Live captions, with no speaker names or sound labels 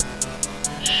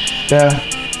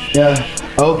yeah,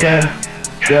 okay,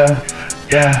 yeah,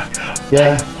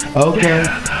 okay,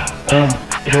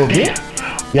 go get,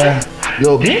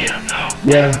 go get,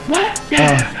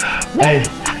 hey.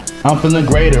 I'm feeling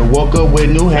greater, woke up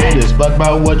with new haters. Fuck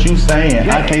about what you saying,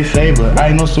 I can't save her, I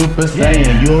ain't no super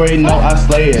saiyan. You already know I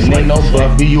slay it, ain't no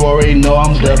Buffy. You already know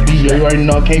I'm Duffy, you already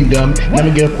know I can't dumb. Never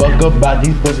give a fuck about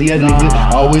these pussy ass niggas,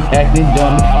 always acting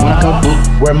dumb. When I come through,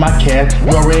 where my cash,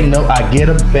 you already know I get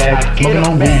a bag. Smoking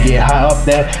on weed, get high off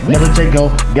that, never take no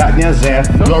goddamn zan.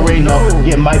 You already know,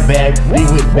 get my bag, leave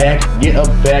with back, get a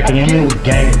bag. And I'm with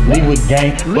gang, leave with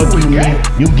gang. What you mean,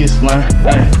 you get slimed.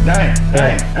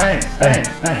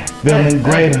 Feeling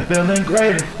greater,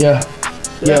 yeah.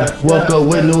 Woke up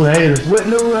with new haters,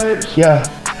 yeah.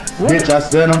 Bitch, I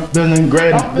said I'm feeling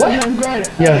greater,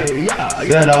 yeah.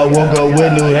 Said I woke up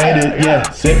with new haters, yeah.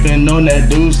 Sipping on that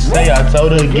dude say, I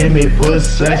told her give me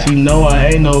pussy. She know I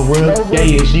ain't no real,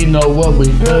 yeah. She know what we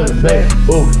do, babe.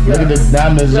 Ooh, look at the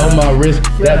diamonds on my wrist,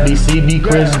 that BCB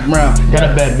Chris Brown. Got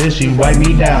a bad bitch, she wipe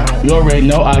me down. You already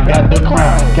know I got the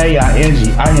crown.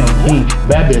 K-I-N-G, I am king.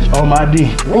 Bad bitch on my D.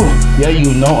 Ooh, yeah,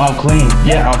 you know I'm clean.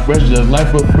 Yeah, I'm fresh just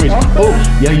like a freak. Ooh,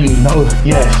 yeah, you know,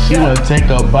 yeah. She wanna take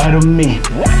a bite of me.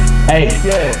 Hey,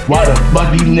 why the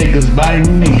fuck these niggas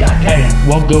biting me? Hey,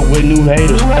 woke up with new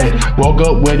haters. Hey, woke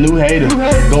up with new haters.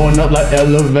 Going up like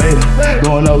elevators.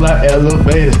 Going up like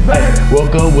elevators. Hey,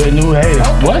 woke up with new haters.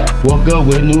 What? Woke up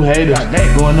with new haters.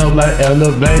 Going up like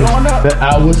elevators. That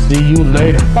I will see you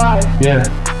later. Yeah,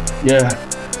 yeah,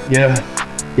 yeah,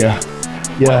 yeah,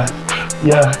 yeah,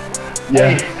 yeah,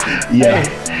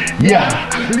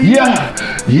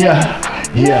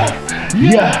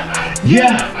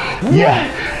 yeah,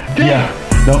 yeah, yeah.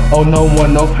 Don't owe no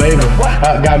one no favor.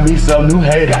 I got me some new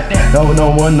haters. No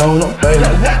one no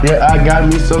favor. Yeah, I got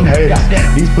me some haters.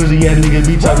 These pussy ass niggas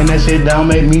be talking that shit down,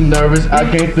 make me nervous. I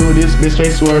came through this bitch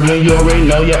straight swerving. You already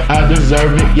know, yeah, I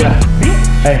deserve it, yeah.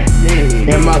 Hey,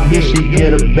 and my bitch, she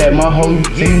get a bag. My whole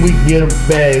team, we get a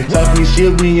bag. Talking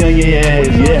shit, we on your ass,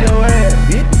 yeah.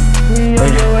 We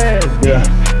on your ass, yeah.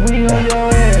 We on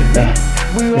your ass, yeah.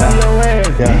 We on your ass,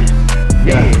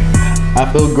 yeah. I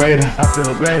feel greater.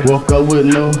 Woke up with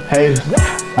new haters.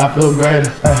 I feel greater.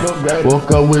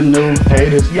 Woke up with new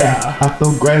haters. I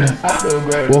feel greater.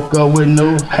 Woke up with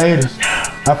new haters.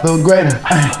 I feel greater.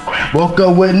 Woke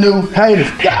up with new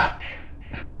haters.